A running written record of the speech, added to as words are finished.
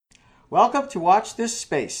Welcome to Watch This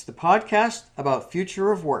Space, the podcast about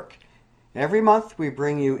future of work. Every month we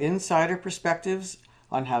bring you insider perspectives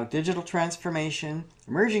on how digital transformation,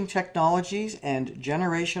 emerging technologies, and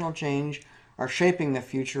generational change are shaping the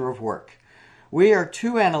future of work. We are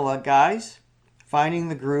two analog guys finding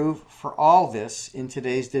the groove for all this in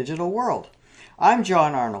today's digital world. I'm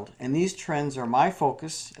John Arnold, and these trends are my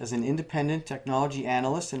focus as an independent technology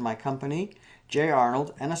analyst in my company, J.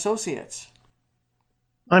 Arnold and Associates.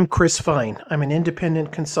 I'm Chris Fine. I'm an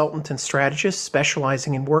independent consultant and strategist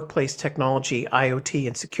specializing in workplace technology, IoT,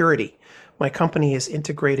 and security. My company is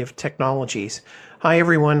Integrative Technologies. Hi,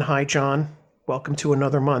 everyone. Hi, John. Welcome to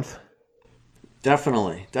another month.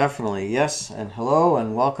 Definitely. Yes, and hello,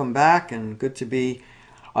 and welcome back, and good to be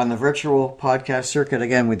on the virtual podcast circuit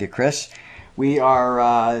again with you, Chris. We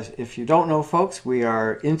are, if you don't know, folks, we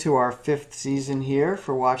are into our 5th season here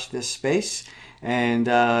for Watch This Space. And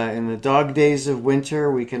in the dog days of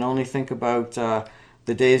winter, we can only think about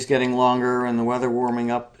the days getting longer and the weather warming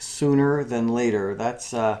up sooner than later.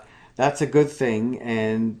 That's a good thing,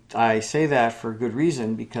 and I say that for good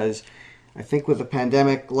reason, because I think with the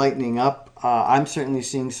pandemic lightening up, I'm certainly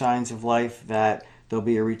seeing signs of life that there'll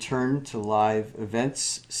be a return to live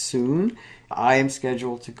events soon. I am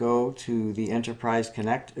scheduled to go to the Enterprise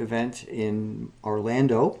Connect event in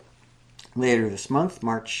Orlando later this month,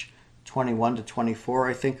 March 21 to 24,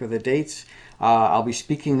 I think, are the dates. I'll be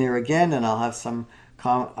speaking there again, and I'll have some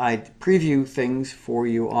I preview things for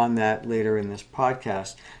you on that later in this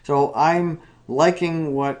podcast. So I'm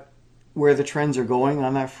liking where the trends are going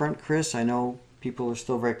on that front, Chris. I know people are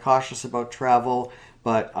still very cautious about travel,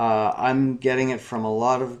 but I'm getting it from a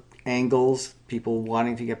lot of angles, people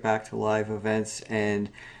wanting to get back to live events and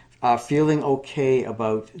feeling okay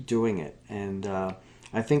about doing it. And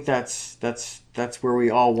I think that's where we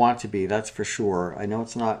all want to be, that's for sure. I know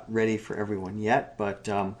it's not ready for everyone yet, but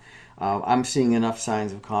I'm seeing enough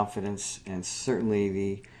signs of confidence, and certainly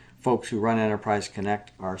the folks who run Enterprise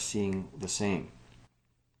Connect are seeing the same.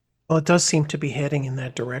 Well, it does seem to be heading in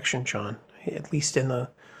that direction, John, at least in the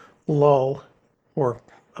lull, or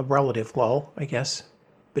a relative lull, I guess,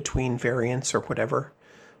 between variants or whatever.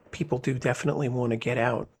 People do definitely want to get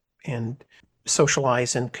out and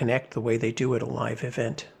socialize and connect the way they do at a live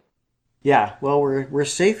event. Yeah, well, we're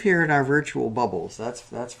safe here in our virtual bubbles.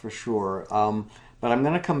 That's for sure. But I'm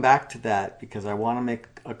going to come back to that because I want to make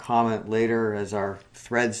a comment later as our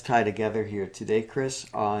threads tie together here today, Chris,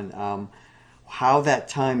 on how that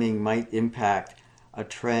timing might impact a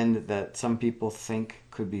trend that some people think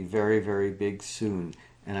could be very, very big soon.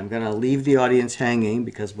 And I'm going to leave the audience hanging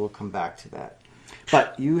because we'll come back to that.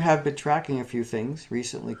 But you have been tracking a few things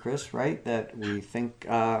recently, Chris, right, that we think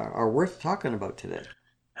are worth talking about today.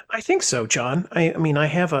 I think so, John. I mean, I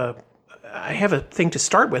have a thing to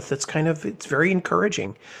start with that's it's very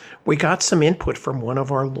encouraging. We got some input from one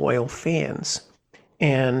of our loyal fans,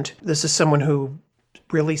 and this is someone who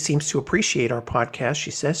really seems to appreciate our podcast.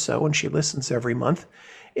 She says so, and she listens every month.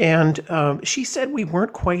 And she said we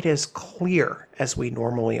weren't quite as clear as we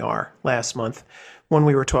normally are last month when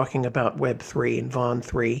we were talking about Web3 and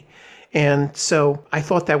Von3. And so I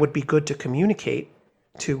thought that would be good to communicate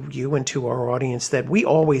to you and to our audience that we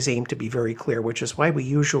always aim to be very clear, which is why we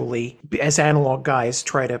usually, as analog guys,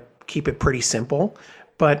 try to keep it pretty simple.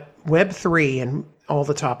 But Web3 and all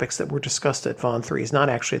the topics that were discussed at Von3 is not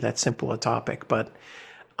actually that simple a topic. But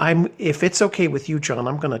if it's okay with you, John,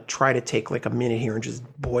 I'm going to try to take like a minute here and just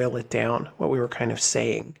boil it down, what we were kind of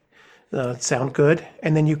saying. Sound good?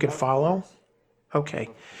 And then you can follow? Okay.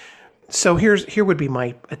 So here would be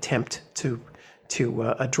my attempt to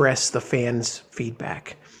address the fans'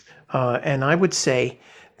 feedback. And I would say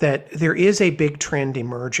that there is a big trend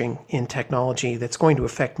emerging in technology that's going to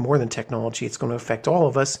affect more than technology. It's going to affect all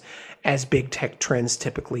of us, as big tech trends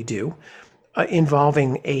typically do,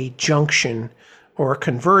 involving a junction or a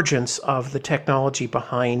convergence of the technology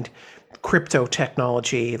behind crypto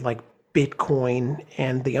technology like Bitcoin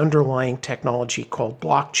and the underlying technology called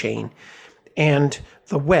blockchain and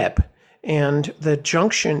the web. And the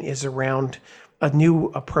junction is around a new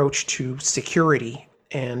approach to security.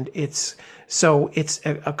 And it's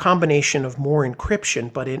a combination of more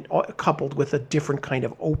encryption, but coupled with a different kind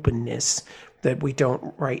of openness that we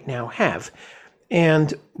don't right now have.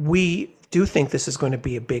 And we do think this is going to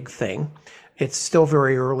be a big thing. It's still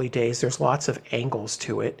very early days. There's lots of angles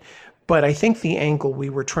to it. But I think the angle we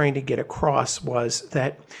were trying to get across was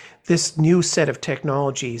that this new set of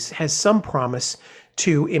technologies has some promise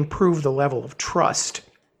to improve the level of trust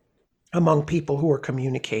among people who are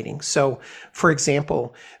communicating. So, for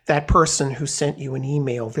example, that person who sent you an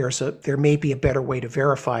email, there may be a better way to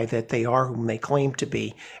verify that they are whom they claim to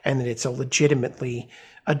be, and that it's a legitimately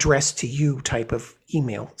addressed to you type of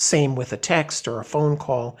email. Same with a text or a phone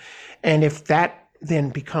call. And if that then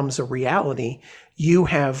becomes a reality, you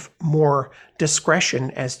have more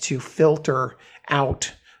discretion as to filter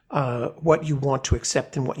out what you want to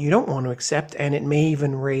accept and what you don't want to accept. And it may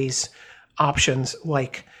even raise options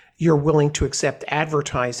like you're willing to accept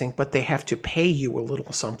advertising, but they have to pay you a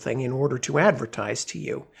little something in order to advertise to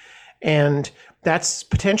you. And that's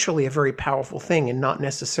potentially a very powerful thing and not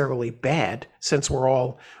necessarily bad, since we're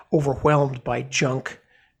all overwhelmed by junk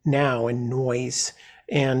now and noise,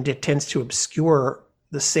 and it tends to obscure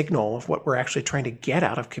the signal of what we're actually trying to get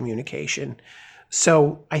out of communication.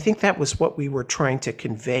 So I think that was what we were trying to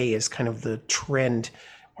convey as kind of the trend,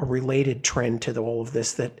 a related trend to all of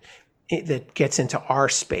this that gets into our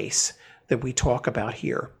space that we talk about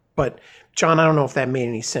here. But John, I don't know if that made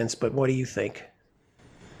any sense, but what do you think?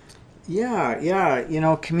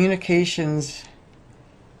 Yeah. Communications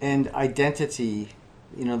and identity,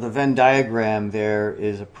 the Venn diagram there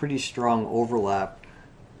is a pretty strong overlap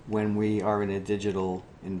when we are in a digital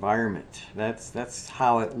environment. That's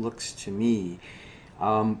how it looks to me.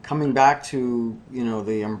 Coming back to,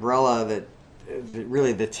 the umbrella that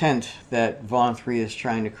really the tent that Vaughan 3 is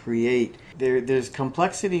trying to create, there's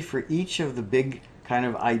complexity for each of the big kind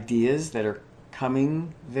of ideas that are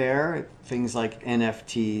coming there. Things like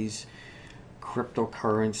NFTs,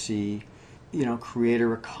 cryptocurrency,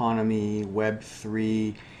 creator economy,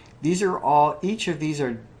 Web3. Each of these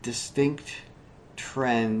are distinct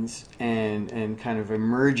trends and kind of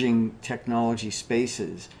emerging technology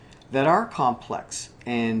spaces that are complex.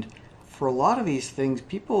 And for a lot of these things,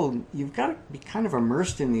 you've got to be kind of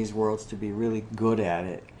immersed in these worlds to be really good at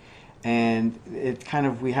it. And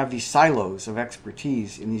we have these silos of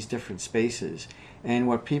expertise in these different spaces. And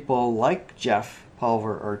what people like Jeff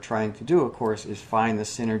Pulver are trying to do, of course, is find the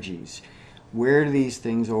synergies. Where do these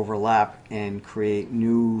things overlap and create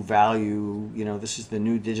new value? This is the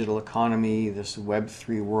new digital economy, this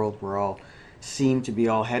Web3 world we're all seem to be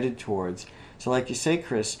all headed towards. So like you say,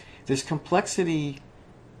 Chris, there's complexity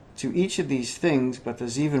to each of these things, but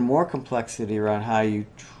there's even more complexity around how you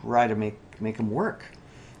try to make them work.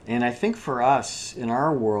 And I think for us in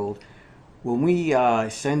our world, when we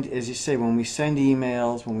send, as you say, when we send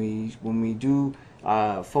emails, when we do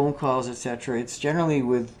phone calls, etc., it's generally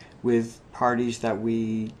with parties that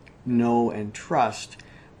we know and trust.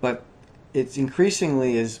 But it's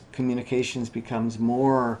increasingly, as communications becomes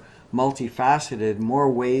more multifaceted, more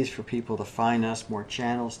ways for people to find us, more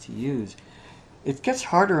channels to use, it gets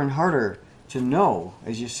harder and harder to know,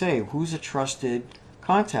 as you say, who's a trusted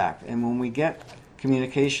contact. And when we get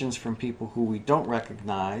communications from people who we don't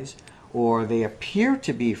recognize, or they appear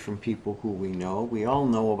to be from people who we all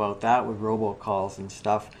know about that with robocalls and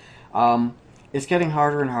stuff, it's getting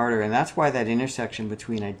harder and harder. And that's why that intersection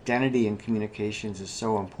between identity and communications is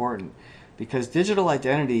so important, because digital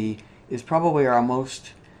identity is probably our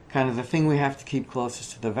most kind of the thing we have to keep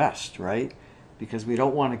closest to the vest, right? Because we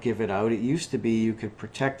don't want to give it out. It used to be you could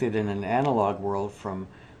protect it in an analog world from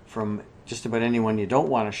just about anyone you don't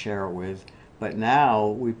want to share it with. But now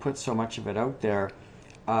we put so much of it out there.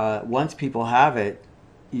 Once people have it,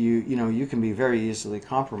 you can be very easily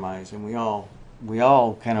compromised, and we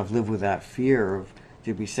all kind of live with that fear of,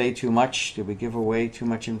 did we say too much? Did we give away too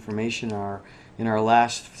much information in our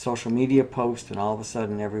last social media post, and all of a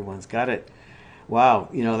sudden everyone's got it? Wow,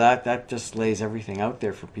 that just lays everything out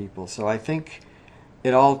there for people. So I think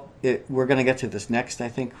we're going to get to this next, I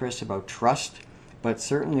think, Chris, about trust, but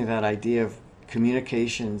certainly that idea of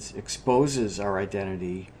communications exposes our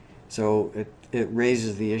identity. So it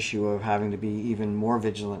raises the issue of having to be even more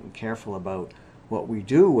vigilant and careful about what we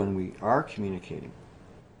do when we are communicating.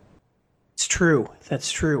 It's true.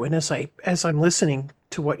 That's true. And as I'm listening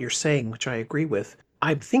to what you're saying, which I agree with,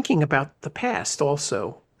 I'm thinking about the past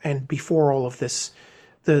also. And before all of this,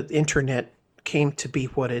 the internet came to be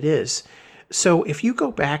what it is. So if you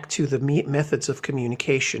go back to the methods of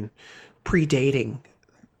communication predating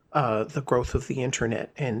the growth of the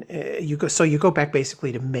internet, and you go back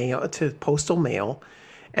basically to postal mail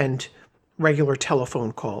and regular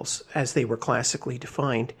telephone calls as they were classically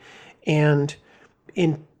defined. And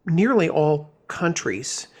in nearly all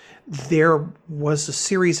countries, there was a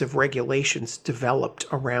series of regulations developed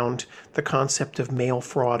around the concept of mail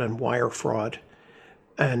fraud and wire fraud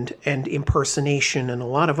and impersonation and a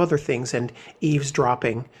lot of other things, and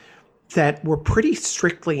eavesdropping, that were pretty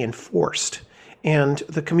strictly enforced. And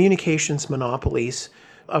the communications monopolies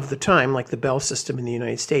of the time, like the Bell system in the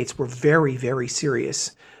United States, were very, very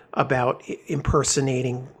serious about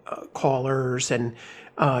impersonating callers and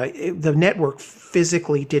The network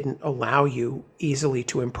physically didn't allow you easily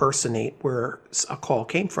to impersonate where a call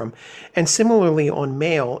came from. And similarly on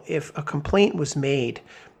mail, if a complaint was made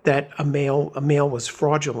that a mail was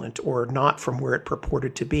fraudulent or not from where it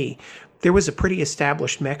purported to be, there was a pretty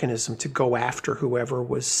established mechanism to go after whoever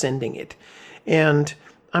was sending it. And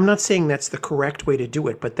I'm not saying that's the correct way to do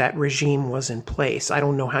it, but that regime was in place. I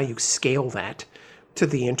don't know how you scale that to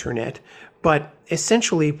the internet. But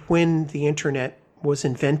essentially, when the internet was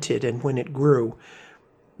invented and when it grew,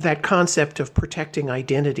 that concept of protecting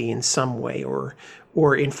identity in some way or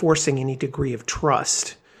enforcing any degree of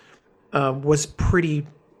trust was pretty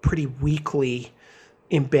weakly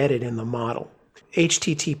embedded in the model.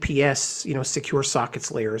 HTTPS, secure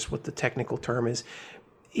sockets layer is what the technical term is.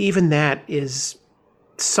 Even that is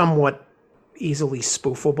somewhat easily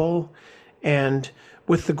spoofable. And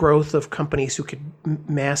with the growth of companies who could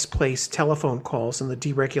mass place telephone calls and the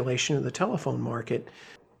deregulation of the telephone market,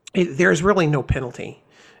 there's really no penalty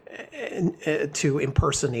to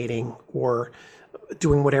impersonating or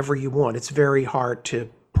doing whatever you want. It's very hard to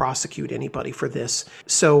prosecute anybody for this.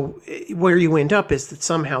 So where you end up is that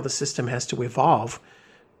somehow the system has to evolve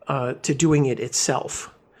to doing it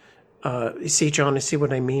itself. You see, John, you see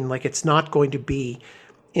what I mean? Like, it's not going to be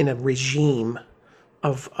in a regime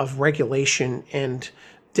of regulation and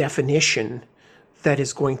definition that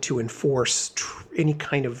is going to enforce any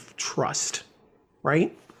kind of trust,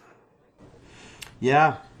 right?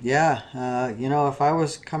 Yeah. If I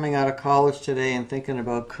was coming out of college today and thinking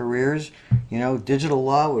about careers, digital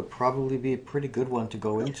law would probably be a pretty good one to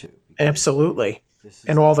go into. Absolutely.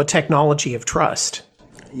 And all the technology of trust.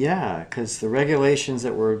 Yeah, because the regulations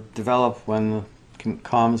that were developed when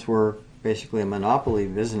comms were basically a monopoly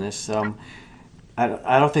business,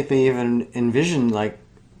 I don't think they even envisioned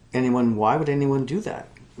why would anyone do that?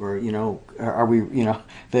 Or, are we,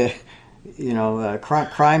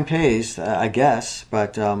 crime pays, I guess,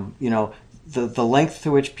 but, the length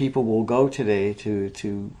to which people will go today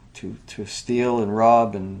to steal and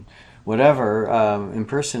rob and whatever,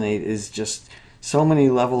 impersonate is just so many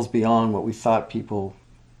levels beyond what we thought people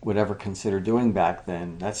would ever consider doing back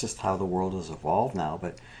then. That's just how the world has evolved now.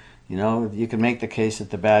 But, you can make the case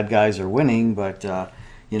that the bad guys are winning, but,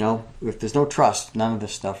 if there's no trust, none of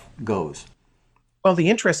this stuff goes. Well, the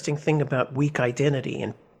interesting thing about weak identity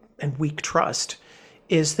and weak trust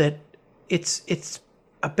is that it's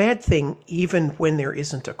a bad thing even when there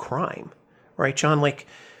isn't a crime, right, John?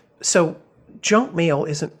 So junk mail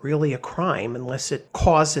isn't really a crime unless it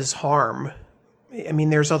causes harm. I mean,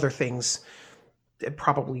 there's other things,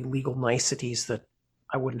 probably legal niceties that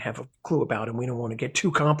I wouldn't have a clue about, and we don't want to get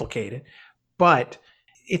too complicated. But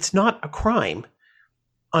it's not a crime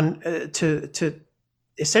to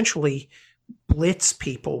essentially blitz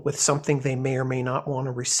people with something they may or may not want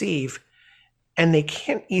to receive, and they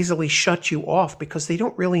can't easily shut you off because they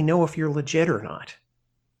don't really know if you're legit or not.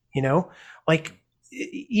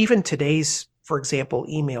 Even today's, for example,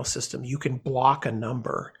 email system, you can block a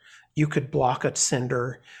number, you could block a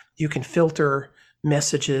sender, you can filter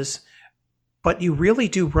messages, but you really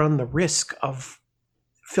do run the risk of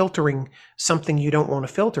filtering something you don't want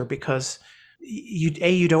to filter because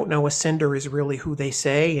you don't know a sender is really who they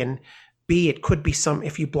say, and B, it could be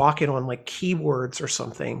if you block it on keywords or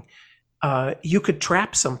something, you could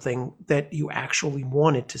trap something that you actually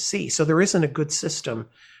wanted to see. So there isn't a good system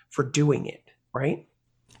for doing it, right?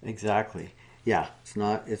 Exactly. Yeah,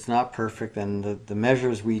 it's not perfect, and the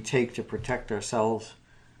measures we take to protect ourselves,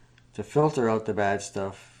 to filter out the bad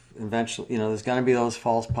stuff, eventually, there's going to be those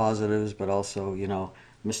false positives, but also,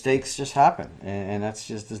 mistakes just happen, and that's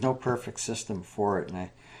just, there's no perfect system for it.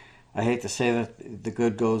 And I hate to say that the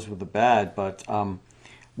good goes with the bad, but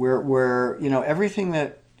we're everything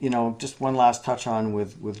that, just one last touch on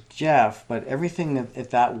with Jeff, but everything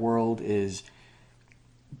that world is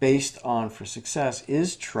based on for success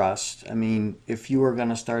is trust. I mean, if you are going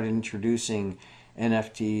to start introducing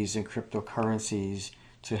NFTs and cryptocurrencies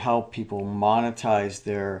to help people monetize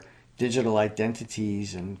their digital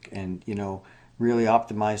identities and really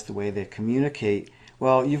optimize the way they communicate,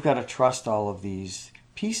 well, you've got to trust all of these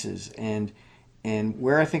pieces. And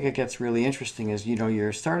where I think it gets really interesting is,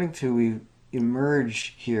 you're starting to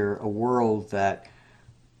emerge here a world that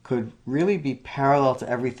could really be parallel to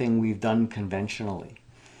everything we've done conventionally.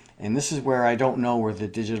 And this is where I don't know where the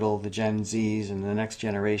Gen Zs and the next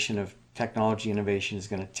generation of technology innovation is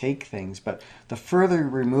going to take things. But the further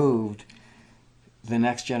removed the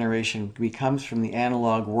next generation becomes from the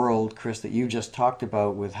analog world, Chris, that you just talked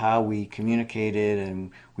about, with how we communicated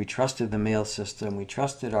and we trusted the mail system, we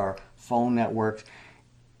trusted our phone networks.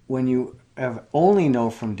 When you only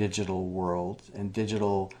know from digital world and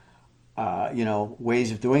digital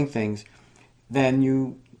ways of doing things, then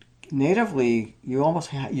you natively you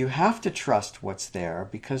almost you have to trust what's there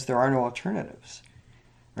because there are no alternatives,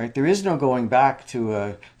 right? There is no going back to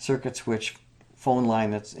a circuit switch phone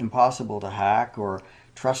line that's impossible to hack, or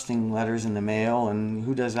trusting letters in the mail, and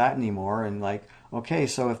who does that anymore? And like, okay,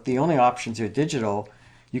 so if the only options are digital,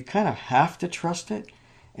 you kind of have to trust it.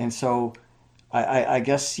 And so I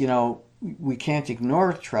guess, we can't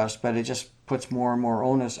ignore trust, but it just puts more and more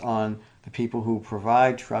onus on the people who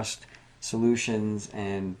provide trust solutions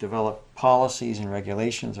and develop policies and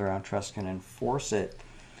regulations around trust and enforce it.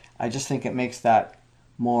 I just think it makes that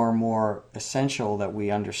more and more essential that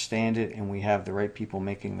we understand it and we have the right people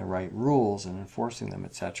making the right rules and enforcing them,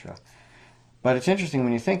 etc. But it's interesting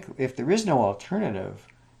when you think, if there is no alternative,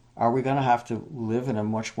 are we going to have to live in a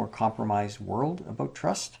much more compromised world about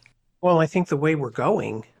trust? Well, I think the way we're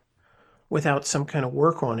going without some kind of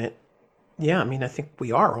work on it, yeah, I mean, I think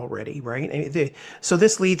we are already, right? So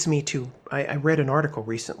this leads me to, I read an article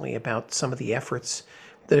recently about some of the efforts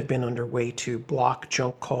that have been underway to block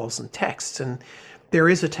junk calls and texts. And there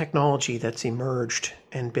is a technology that's emerged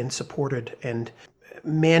and been supported and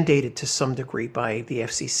mandated to some degree by the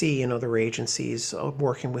FCC and other agencies,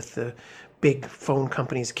 working with the big phone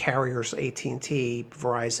companies, carriers, AT&T,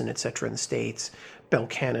 Verizon, et cetera, in the States, Bell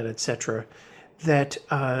Canada, et cetera, that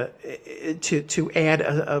to add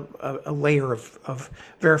a layer of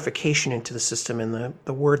verification into the system. And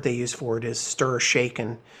the word they use for it is stir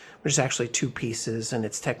shaken, which is actually two pieces, and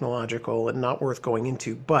it's technological and not worth going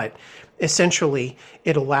into. But essentially,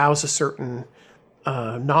 it allows a certain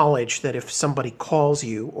knowledge that if somebody calls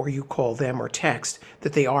you or you call them or text,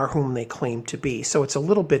 that they are whom they claim to be. So it's a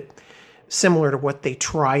little bit similar to what they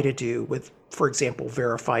try to do with, for example,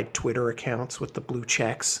 verified Twitter accounts with the blue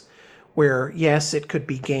checks, where, yes, it could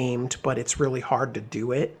be gamed, but it's really hard to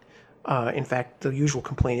do it. In fact, the usual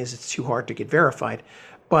complaint is it's too hard to get verified.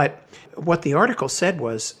 But what the article said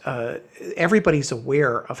was everybody's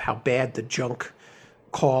aware of how bad the junk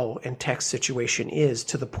call and text situation is,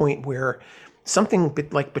 to the point where something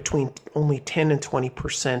like between only 10 and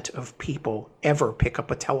 20% of people ever pick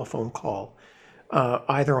up a telephone call,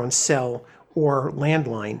 either on cell or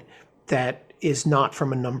landline, that is not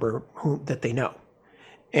from a number that they know.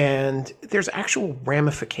 And there's actual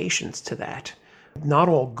ramifications to that. Not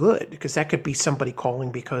all good, because that could be somebody calling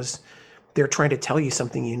because they're trying to tell you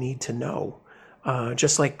something you need to know,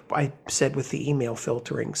 just like I said with the email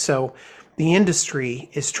filtering. So the industry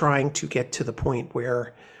is trying to get to the point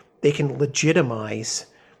where they can legitimize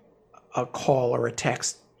a call or a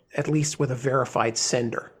text, at least with a verified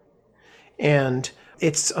sender. And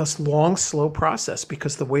it's a long, slow process,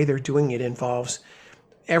 because the way they're doing it involves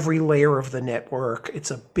every layer of the network.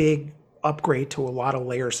 It's a big upgrade to a lot of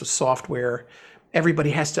layers of software.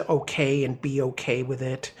 Everybody has to okay and be okay with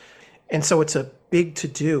it. And so it's a big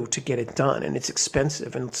to-do to get it done, and it's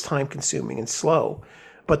expensive and it's time-consuming and slow.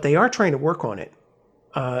 But they are trying to work on it.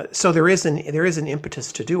 So there is an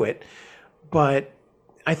impetus to do it. But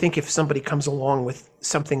I think if somebody comes along with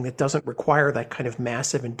something that doesn't require that kind of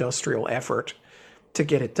massive industrial effort to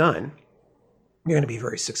get it done, you're going to be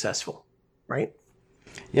very successful, right?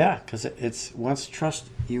 Yeah, because it's once trust,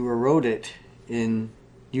 you erode it in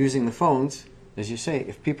using the phones. As you say,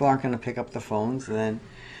 if people aren't going to pick up the phones, then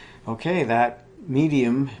okay, that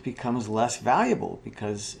medium becomes less valuable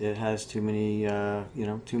because it has too many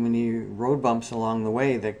road bumps along the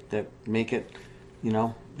way that make it,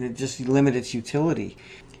 it just limit its utility.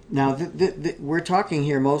 Now we're talking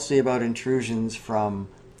here mostly about intrusions from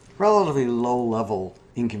relatively low level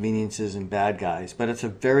inconveniences and bad guys, but it's a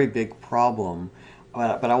very big problem.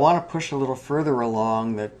 But I want to push a little further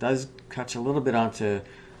along that does touch a little bit onto,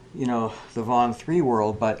 the Vaughan 3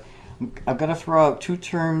 world. But I'm going to throw out two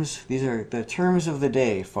terms. These are the terms of the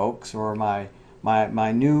day, folks, or my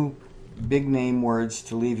new big name words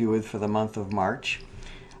to leave you with for the month of March.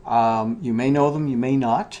 You may know them, you may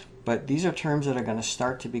not, but these are terms that are going to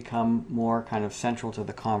start to become more kind of central to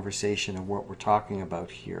the conversation of what we're talking about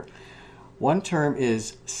here. One term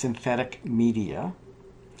is synthetic media.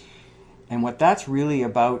 And what that's really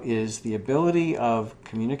about is the ability of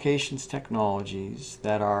communications technologies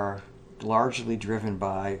that are largely driven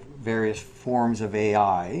by various forms of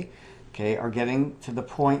AI, are getting to the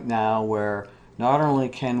point now where not only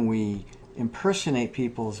can we impersonate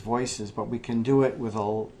people's voices, but we can do it with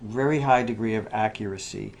a very high degree of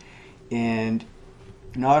accuracy. And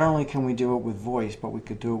not only can we do it with voice, but we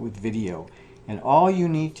could do it with video. And all you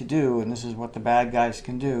need to do, and this is what the bad guys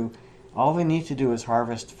can do, all they need to do is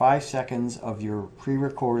harvest 5 seconds of your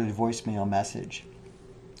pre-recorded voicemail message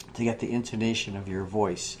to get the intonation of your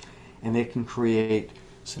voice. And they can create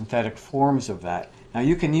synthetic forms of that. Now,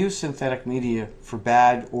 you can use synthetic media for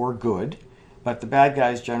bad or good, but the bad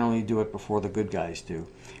guys generally do it before the good guys do.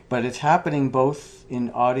 But it's happening both in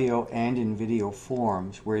audio and in video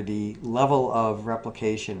forms where the level of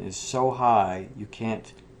replication is so high you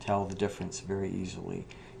can't tell the difference very easily.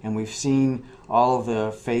 And we've seen all of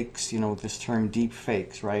the fakes, this term deep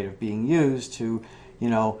fakes, right, of being used to,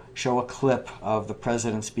 show a clip of the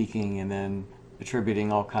president speaking and then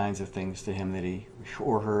attributing all kinds of things to him that he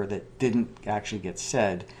or her that didn't actually get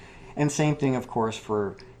said. And same thing, of course,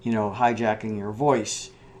 for, hijacking your voice,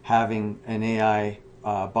 having an AI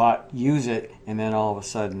bot use it and then all of a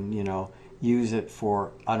sudden, use it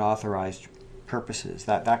for unauthorized purposes,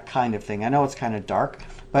 that kind of thing. I know it's kind of dark,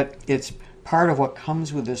 but it's part of what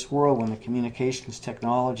comes with this world when the communications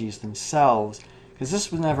technologies themselves, because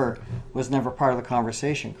this was never part of the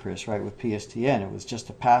conversation, Chris, right, with PSTN. It was just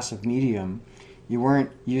a passive medium. You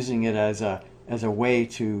weren't using it as a way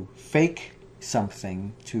to fake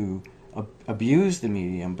something, to abuse the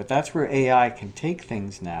medium, but that's where AI can take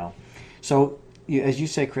things now. So as you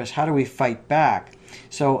say, Chris, how do we fight back?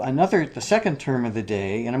 So the second term of the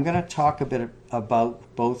day, and I'm going to talk a bit about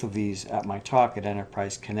both of these at my talk at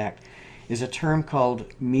Enterprise Connect, is a term called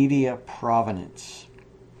media provenance.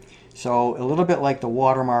 So a little bit like the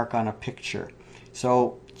watermark on a picture.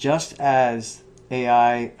 So just as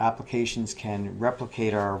AI applications can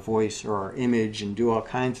replicate our voice or our image and do all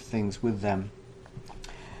kinds of things with them,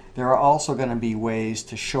 there are also going to be ways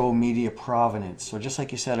to show media provenance. So just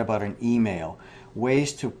like you said about an email,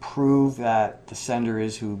 ways to prove that the sender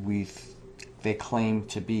is who they claim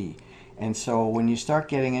to be. And so when you start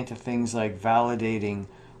getting into things like validating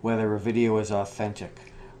whether a video is authentic,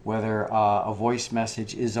 whether a voice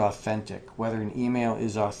message is authentic, whether an email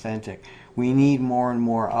is authentic, we need more and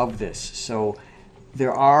more of this. So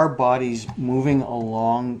there are bodies moving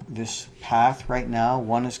along this path right now.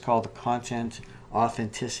 One is called the Content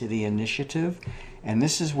Authenticity Initiative, and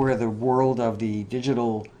this is where the world of the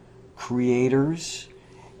digital creators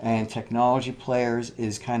and technology players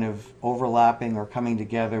is kind of overlapping or coming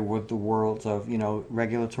together with the worlds of,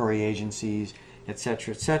 regulatory agencies, et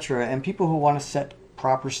cetera, and people who want to set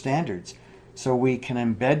proper standards so we can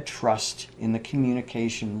embed trust in the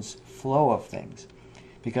communications flow of things.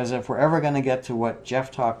 Because if we're ever going to get to what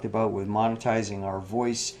Jeff talked about with monetizing our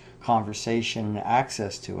voice, conversation, and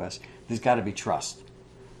access to us, there's got to be trust,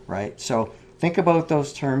 right? So think about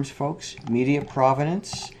those terms, folks. Media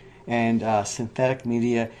provenance and synthetic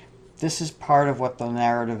media. This is part of what the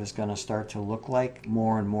narrative is going to start to look like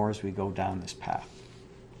more and more as we go down this path.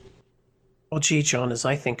 Well, gee, John, as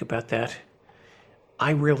I think about that,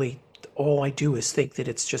 all I do is think that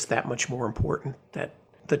it's just that much more important that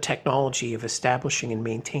the technology of establishing and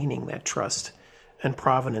maintaining that trust and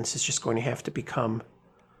provenance is just going to have to become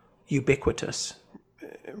ubiquitous,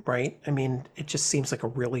 right? I mean, it just seems like a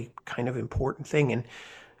really kind of important thing. And,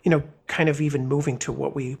 kind of even moving to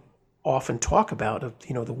what we often talk about of,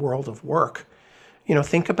 the world of work,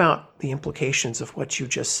 think about the implications of what you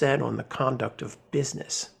just said on the conduct of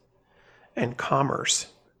business and commerce.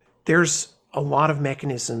 There's a lot of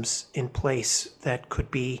mechanisms in place that could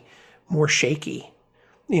be more shaky,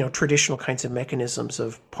 traditional kinds of mechanisms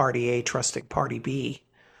of party A trusting party B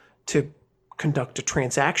to conduct a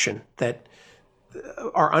transaction that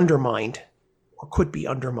are undermined or could be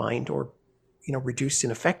undermined or, reduced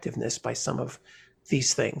in effectiveness by some of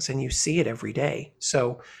these things. And you see it every day.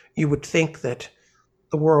 So you would think that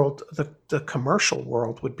the world, the commercial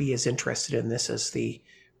world would be as interested in this as the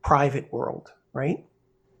private world, right?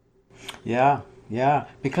 Yeah.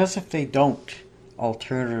 Because if they don't,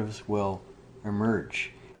 alternatives will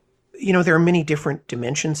emerge. There are many different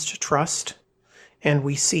dimensions to trust, and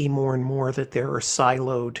we see more and more that there are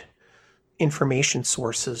siloed information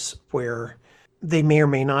sources where they may or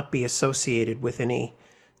may not be associated with any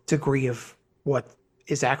degree of what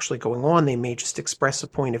is actually going on. They may just express a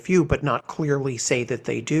point of view, but not clearly say that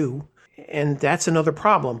they do. And that's another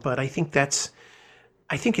problem. But I think it's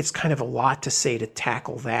kind of a lot to say to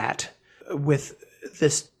tackle that with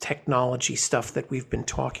this technology stuff that we've been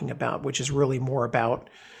talking about, which is really more about,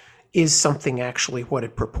 is something actually what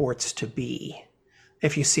it purports to be?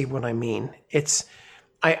 If you see what I mean.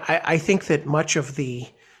 I think that much of the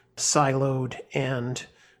siloed and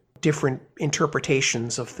different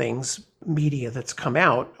interpretations of things, media that's come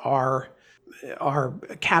out, are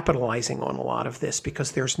capitalizing on a lot of this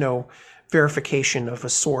because there's no verification of a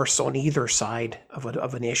source on either side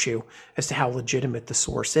of an issue as to how legitimate the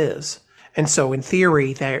source is. And so in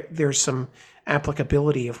theory, there's some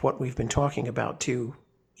applicability of what we've been talking about to,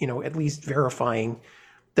 at least verifying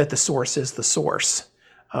that the source is the source,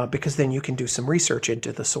 because then you can do some research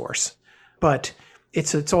into the source. But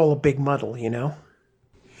it's all a big muddle,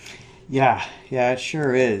 Yeah, yeah, it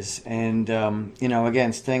sure is. And,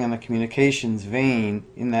 again, staying on the communications vein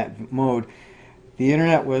in that mode, the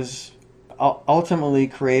internet was ultimately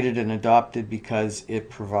created and adopted because it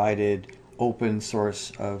provided open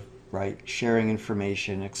source of, right, sharing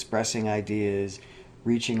information, expressing ideas,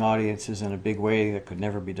 reaching audiences in a big way that could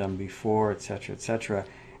never be done before, et cetera, et cetera.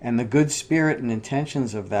 And the good spirit and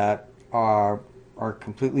intentions of that are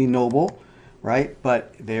completely noble, right?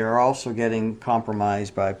 But they are also getting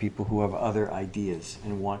compromised by people who have other ideas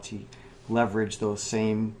and want to leverage those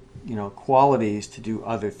same, qualities to do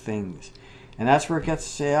other things. And that's where it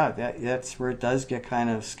gets, yeah, that's where it does get kind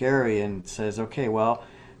of scary and says, okay, well,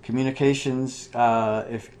 communications,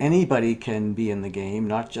 if anybody can be in the game,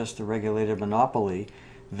 not just a regulated monopoly,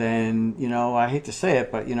 then, I hate to say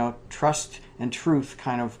it, but, trust and truth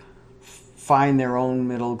kind of find their own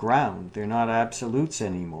middle ground. They're not absolutes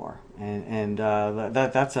anymore. And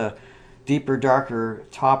that's a deeper, darker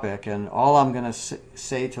topic. And all I'm going to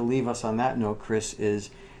say to leave us on that note, Chris,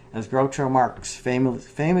 is as Groucho Marx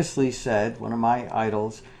famously said, one of my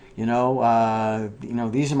idols, these are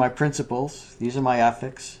my principles, these are my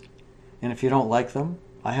ethics, and if you don't like them,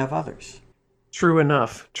 I have others. True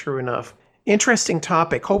enough. True enough. Interesting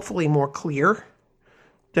topic. Hopefully more clear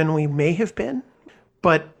than we may have been,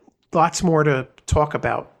 but lots more to talk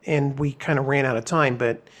about. And we kind of ran out of time,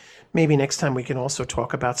 but maybe next time we can also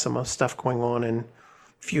talk about some of the stuff going on in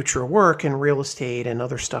future work and real estate and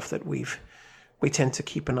other stuff that we tend to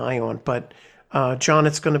keep an eye on. But John,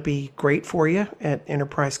 it's going to be great for you at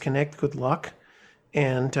Enterprise Connect. Good luck.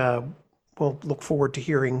 And we'll look forward to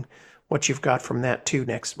hearing what you've got from that too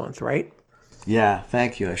next month, right? Yeah,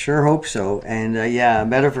 thank you. I sure hope so. And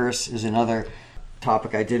metaverse is another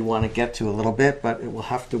topic I did want to get to a little bit, but it will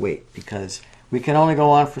have to wait because we can only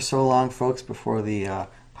go on for so long, folks, before the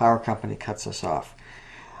power company cuts us off.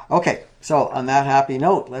 Okay, so on that happy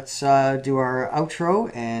note, let's do our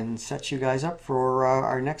outro and set you guys up for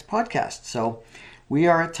our next podcast. So we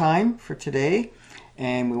are at time for today,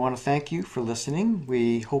 and we want to thank you for listening.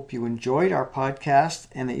 We hope you enjoyed our podcast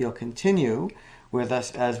and that you'll continue with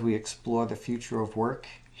us as we explore the future of work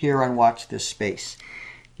here on Watch This Space.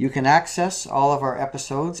 You can access all of our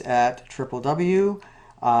episodes at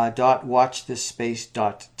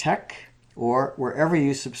www.watchthisSpace.tech or wherever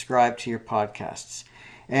you subscribe to your podcasts.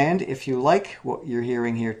 And if you like what you're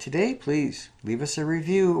hearing here today, please leave us a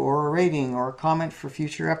review or a rating or a comment for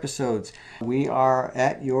future episodes. We are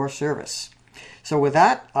at your service. So with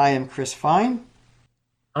that, I am Chris Fine.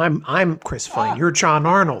 I'm Chris Fine. You're John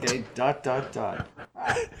Arnold. Okay, ... Right.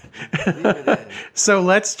 Leave it in. So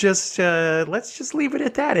let's just leave it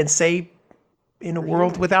at that and say, in a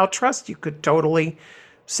world without trust, you could totally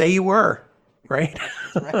say you were, right?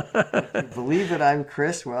 Right. If you believe that I'm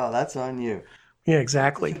Chris, well, that's on you. Yeah,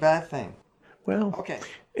 exactly. It's a bad thing. Well, okay.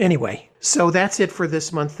 Anyway, so that's it for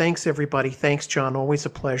this month. Thanks, everybody. Thanks, John. Always a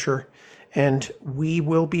pleasure. And we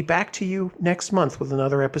will be back to you next month with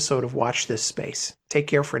another episode of Watch This Space. Take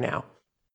care for now.